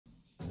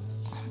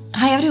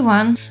Hi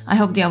everyone, I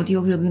hope the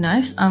audio will be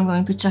nice. I'm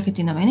going to check it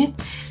in a minute.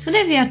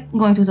 Today we are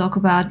going to talk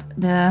about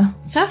the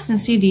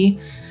Substance 3D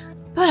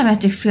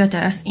parametric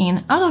filters in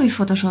Adobe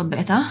Photoshop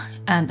Beta,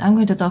 and I'm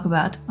going to talk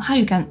about where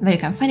you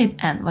can find it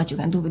and what you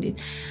can do with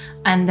it.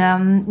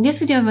 And this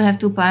video will have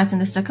two parts,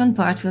 and the second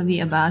part will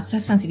be about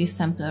Substance 3D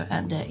Sampler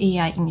and the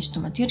AI image to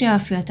material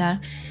filter,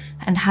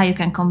 and how you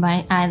can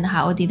combine and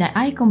how did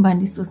I combine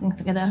these two things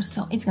together.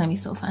 So it's gonna be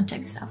so fun.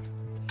 Check this out.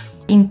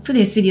 In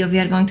today's video, we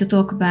are going to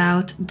talk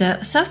about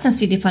the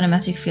Substance 3D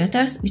parametric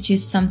filters, which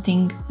is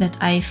something that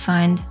I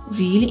find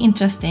really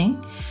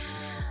interesting.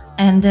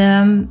 And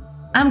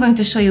I'm going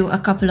to show you a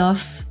couple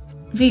of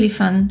really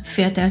fun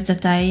filters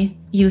that I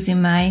use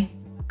in my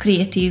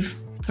creative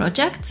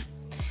projects.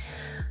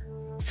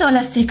 So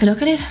let's take a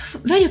look at it.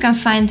 Where you can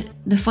find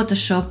the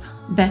Photoshop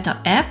Beta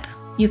app,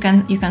 you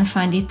can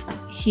find it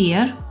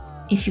here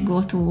if you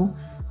go to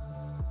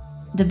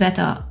the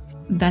beta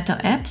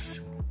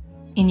apps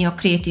in your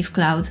Creative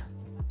Cloud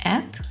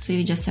app. So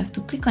you just have to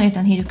click on it,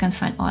 and here you can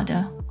find all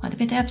the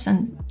beta apps,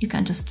 and you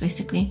can just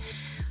basically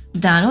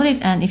download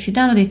it. And if you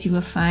download it, you will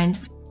find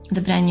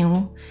the brand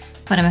new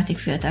parametric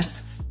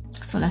filters.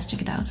 So let's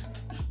check it out.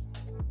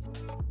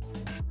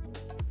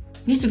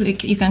 Basically,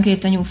 you can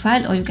create a new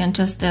file, or you can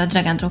just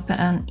drag and drop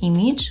an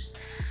image.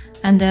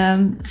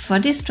 And for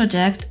this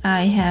project,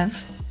 I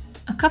have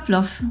a couple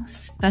of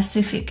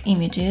specific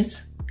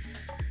images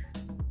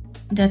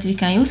that we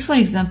can use. For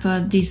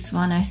example, this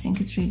one, I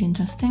think it's really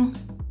interesting.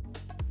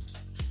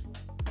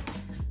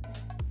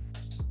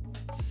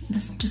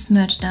 Let's just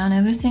merge down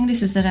everything.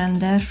 This is the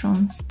render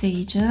from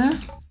Stager,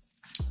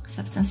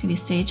 Substance 3D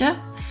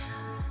Stager.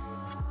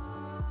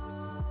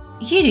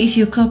 Here, if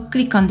you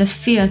click on the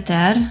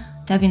filter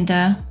tab in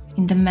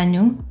the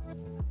menu.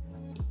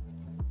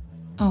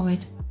 Oh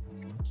wait,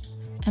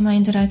 am I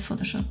in the right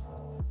Photoshop?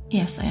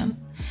 Yes, I am.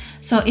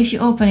 So if you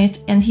open it,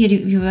 and here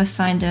you will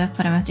find the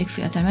parametric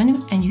filter menu,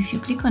 and if you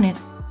click on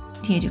it,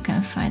 here you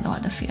can find all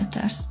the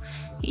filters.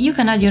 You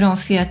can add your own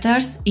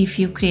filters if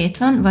you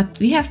create one. What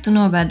we have to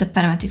know about the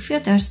parametric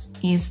filters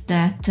is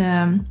that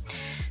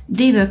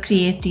they were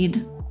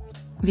created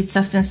with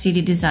Substance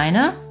 3D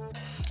Designer,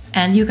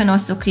 and you can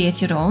also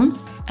create your own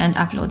and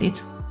upload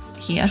it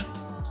here.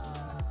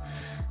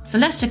 So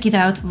let's check it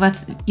out,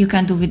 what you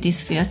can do with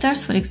these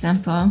filters. For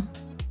example,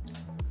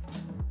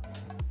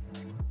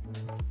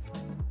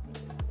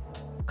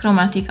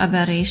 chromatic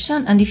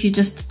aberration, and if you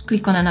just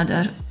click on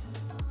another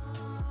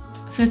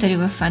filter, you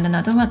will find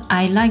another one.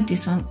 I like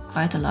this one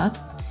quite a lot.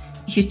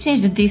 If you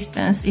change the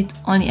distance, it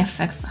only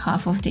affects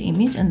half of the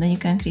image, and then you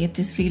can create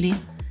this really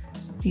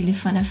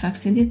fun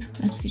effects with it.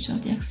 Let's switch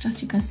off the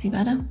extras, you can see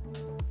better.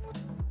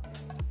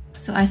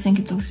 So I think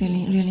it looks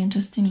really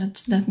interesting.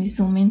 Let me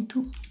zoom in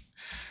too.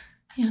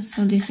 Yeah,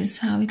 so this is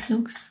how it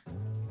looks.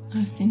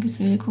 I think it's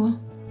really cool.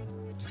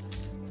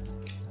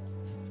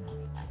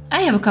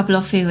 I have a couple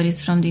of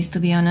favorites from these, to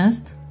be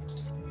honest.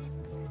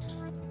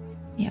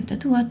 We have the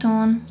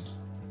duotone,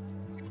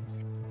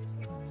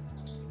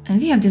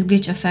 and we have this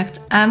glitch effect.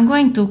 I'm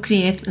going to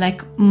create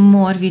like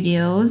more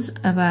videos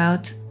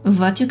about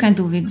what you can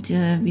do with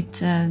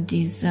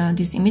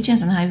these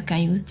images and how you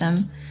can use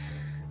them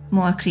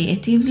more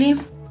creatively.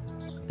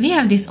 We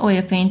have this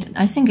oil paint.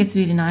 I think it's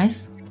really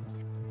nice.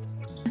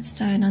 Let's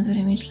try another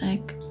image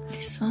like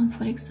this one,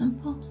 for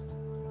example.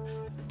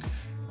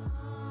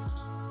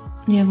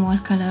 We have more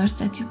colors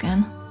that you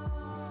can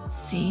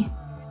see.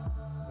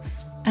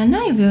 And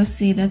now you will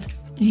see that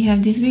we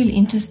have these really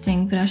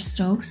interesting brush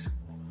strokes.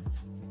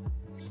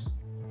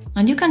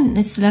 And you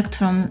can select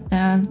from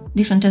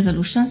different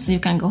resolutions, so you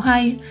can go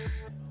high,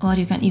 or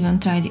you can even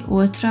try the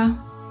ultra.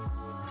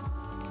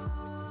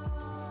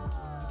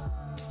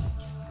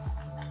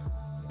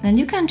 And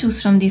you can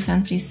choose from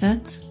different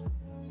presets.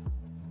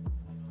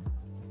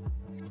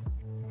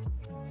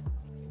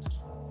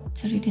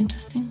 It's really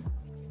interesting.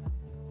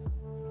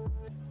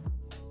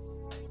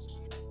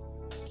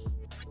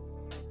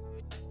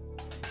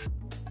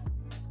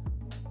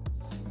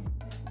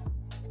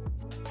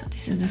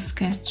 This is the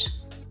sketch.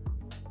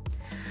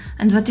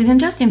 And what is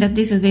interesting, that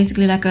this is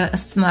basically like a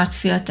smart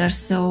filter,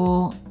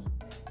 so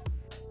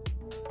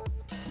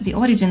the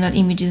original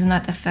image is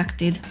not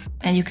affected,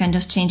 and you can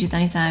just change it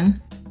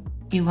anytime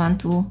you want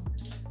to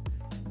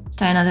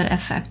try another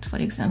effect, for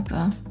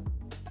example,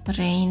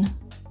 rain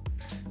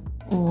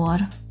or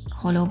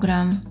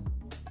hologram.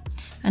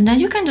 And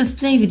then you can just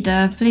play with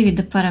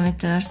the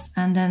parameters,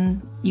 and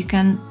then you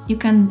can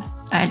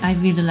I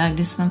really like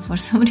this one for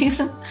some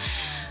reason.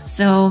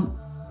 So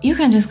you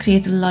can just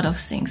create a lot of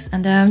things.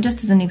 And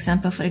just as an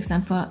example, for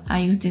example, I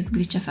use this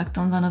glitch effect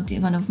on one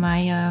of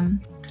my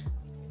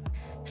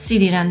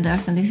 3D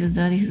renders, and this is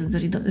the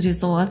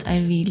result. I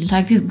really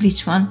like this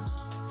glitch one.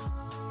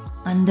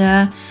 And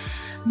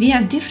we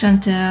have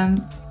different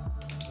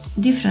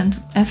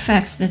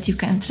effects that you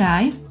can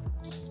try.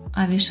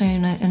 I will show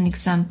you an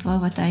example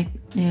what I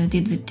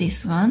did with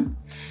this one.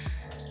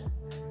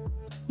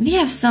 We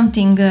have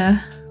something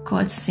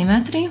called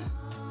symmetry,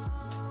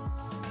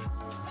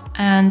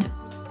 and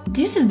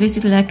This is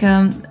basically like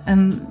a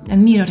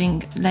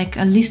mirroring, like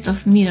a list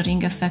of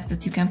mirroring effects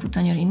that you can put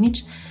on your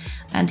image.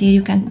 And here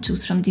you can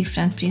choose from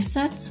different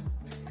presets.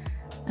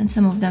 And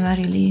some of them are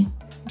really,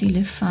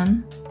 really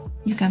fun.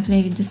 You can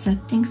play with the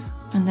settings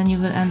and then you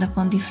will end up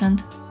on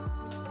different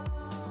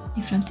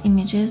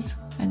images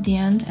at the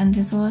end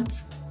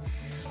results.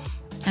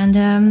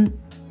 And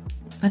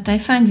what I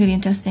find really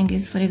interesting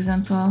is, for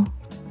example,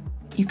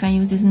 you can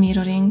use this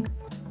mirroring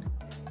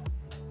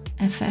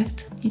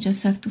effect. You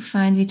just have to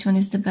find which one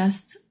is the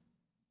best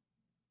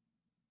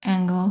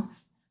angle.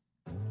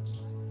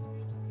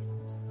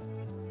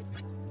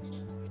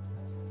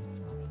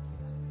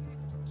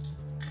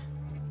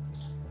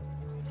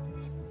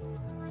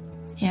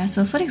 Yeah,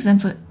 so for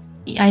example,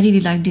 I really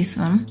like this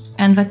one.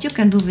 And what you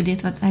can do with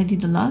it, what I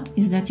did a lot,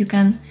 is that you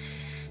can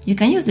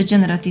use the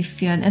generative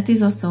fill. That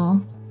is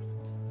also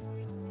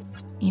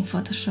in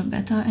Photoshop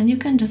Beta, and you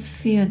can just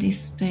fill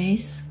this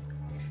space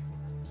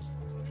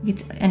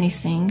with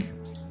anything.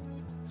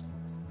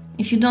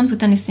 If you don't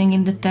put anything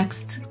in the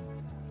text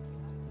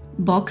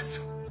box,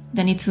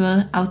 then it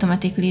will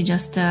automatically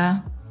just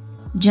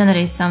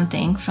generate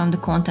something from the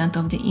content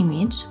of the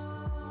image.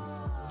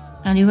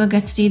 And you will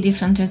get 3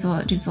 different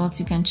results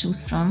you can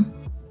choose from.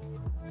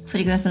 For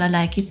example, I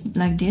like it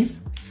like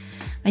this.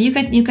 And you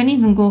can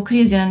even go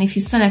crazier, and if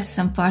you select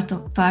some parts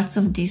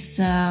of this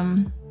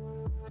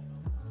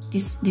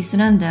this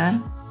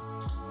render,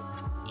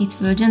 it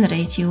will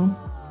generate you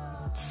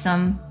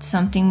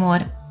something more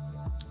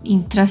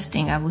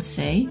interesting, I would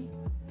say.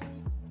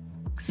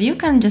 So you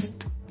can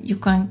just you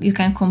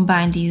can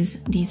combine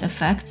these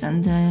effects,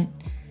 and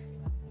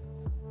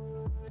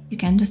you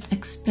can just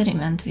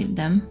experiment with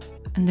them,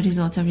 and the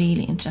results are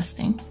really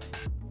interesting.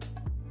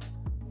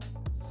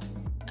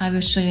 I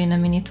will show you in a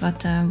minute what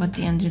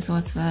the end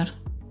results were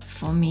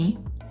for me.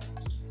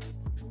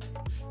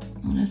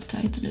 Let's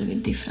try it a little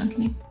bit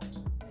differently.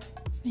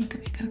 Let's make a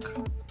bigger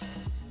crop.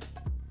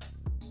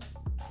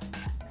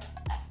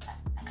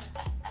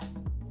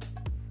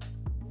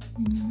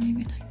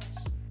 Maybe like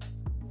this.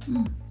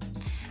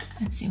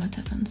 Let's see what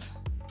happens.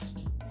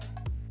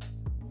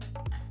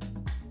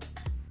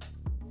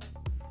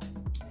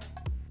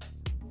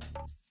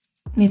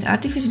 With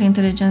artificial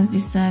intelligence,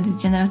 this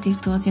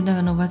generative tools, you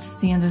never know what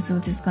the end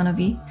result is gonna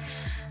be.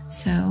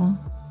 So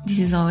this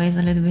is always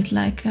a little bit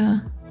like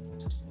an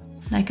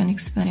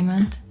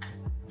experiment.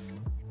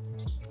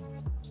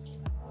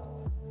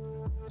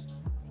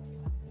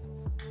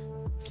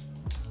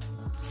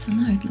 So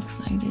now it looks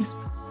like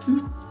this.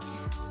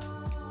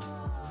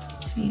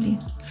 It's really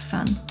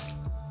fun.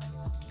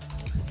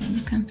 Then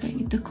you can play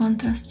with the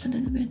contrasts a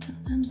little bit,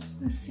 and then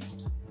we'll see.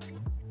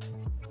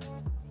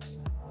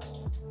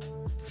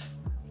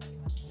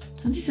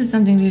 So this is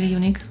something really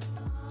unique.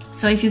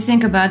 So if you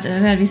think about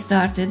where we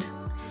started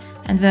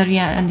and where we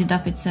ended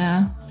up, it's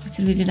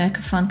really like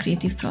a fun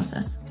creative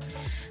process.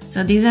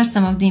 So these are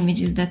some of the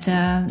images that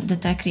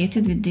I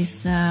created with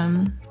this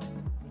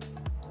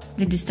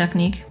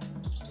technique,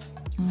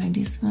 like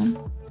this one.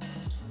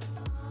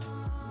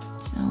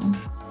 So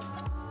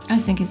I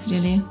think it's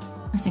really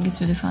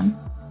fun.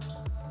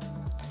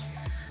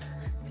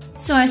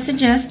 So I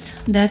suggest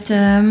that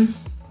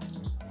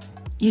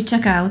you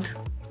check out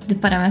the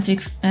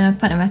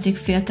parametric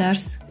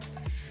filters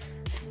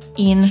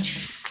in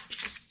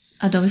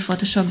Adobe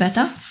Photoshop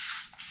Beta,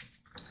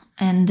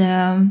 and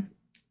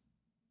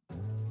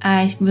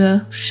I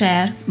will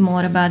share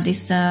more about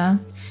this and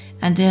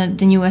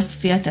the newest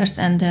filters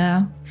and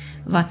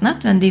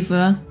whatnot when they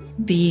will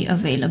be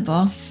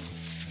available.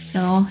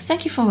 So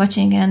thank you for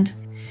watching, and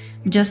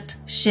just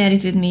share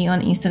it with me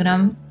on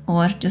Instagram,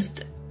 or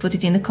just put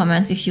it in the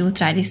comments if you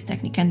tried this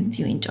technique and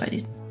you enjoyed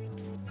it.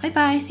 Bye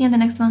bye, see you in the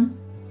next one.